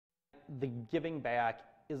the giving back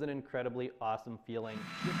is an incredibly awesome feeling.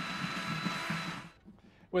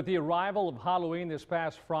 With the arrival of Halloween this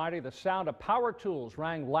past Friday, the sound of power tools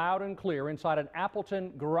rang loud and clear inside an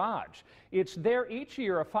Appleton garage. It's there each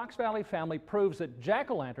year a Fox Valley family proves that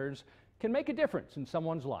jack-o'-lanterns can make a difference in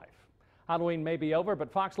someone's life. Halloween may be over, but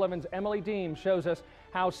Fox 11's Emily Deem shows us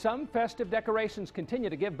how some festive decorations continue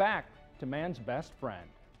to give back to man's best friend.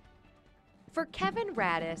 For Kevin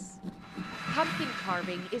Radis, pumpkin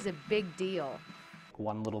carving is a big deal.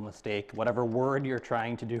 One little mistake, whatever word you're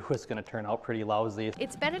trying to do is going to turn out pretty lousy.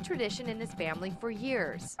 It's been a tradition in his family for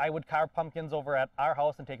years. I would carve pumpkins over at our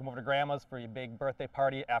house and take them over to Grandma's for a big birthday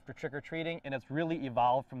party after trick-or-treating, and it's really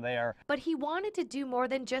evolved from there. But he wanted to do more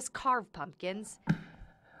than just carve pumpkins.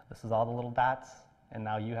 This is all the little dots, and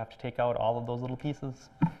now you have to take out all of those little pieces.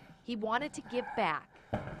 He wanted to give back.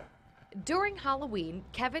 During Halloween,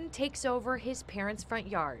 Kevin takes over his parents' front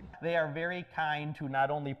yard. They are very kind to not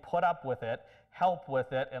only put up with it, help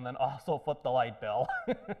with it, and then also foot the light bill.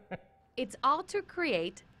 It's all to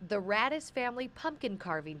create the Radis family pumpkin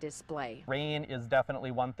carving display. Rain is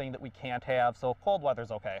definitely one thing that we can't have, so cold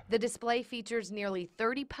weather's okay. The display features nearly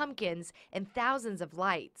 30 pumpkins and thousands of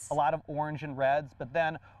lights. A lot of orange and reds, but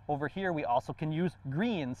then over here we also can use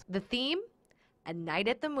greens. The theme? A night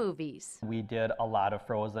at the movies. We did a lot of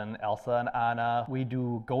Frozen, Elsa and Anna. We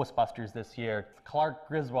do Ghostbusters this year. Clark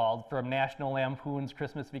Griswold from National Lampoon's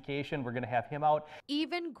Christmas Vacation, we're going to have him out.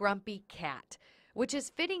 Even Grumpy Cat, which is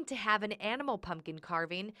fitting to have an animal pumpkin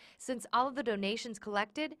carving since all of the donations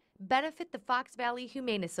collected benefit the Fox Valley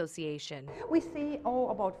Humane Association. We see,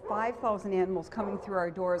 about 5,000 animals coming through our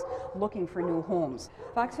doors looking for new homes.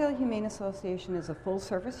 Fox Valley Humane Association is a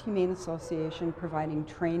full-service humane association providing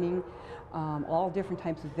training, all different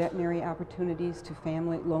types of veterinary opportunities to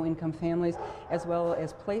low-income families, as well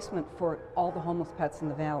as placement for all the homeless pets in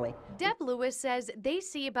the valley. Deb Lewis says they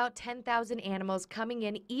see about 10,000 animals coming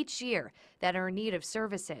in each year that are in need of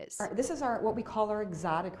services. This is what we call our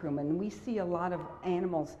exotic room, and we see a lot of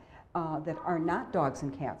animals that are not dogs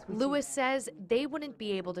and cats. Lewis says they wouldn't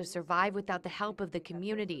be able to survive without the help of the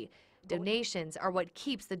community. Donations are what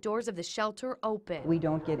keeps the doors of the shelter open. We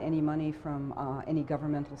don't get any money from any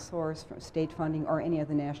governmental source, from state funding, or any of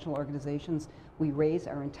the national organizations. We raise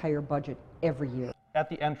our entire budget every year. At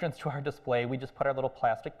the entrance to our display, we just put our little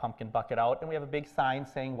plastic pumpkin bucket out, and we have a big sign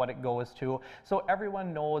saying what it goes to, so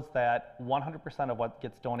everyone knows that 100% of what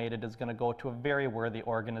gets donated is going to go to a very worthy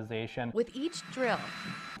organization. With each drill,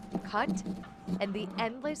 cut, and the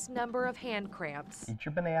endless number of hand cramps. Eat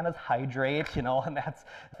your bananas, hydrate, and that's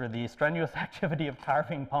for the strenuous activity of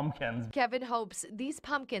carving pumpkins. Kevin hopes these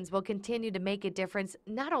pumpkins will continue to make a difference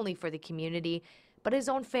not only for the community, but his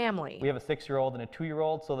own family. We have a 6-year-old and a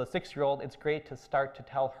 2-year-old, so the 6-year-old, it's great to start to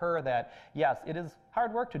tell her that, yes, it is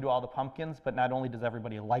hard work to do all the pumpkins, but not only does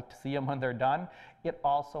everybody like to see them when they're done, it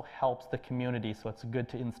also helps the community, so it's good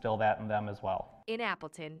to instill that in them as well. In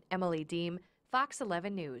Appleton, Emily Deem, Fox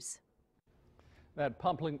 11 News. That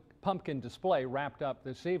pumpkin display wrapped up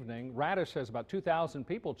this evening. Radis says about 2,000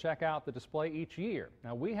 people check out the display each year.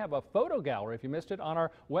 Now, we have a photo gallery, if you missed it, on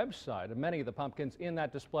our website of many of the pumpkins in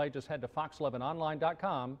that display. Just head to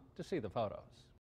fox11online.com to see the photos.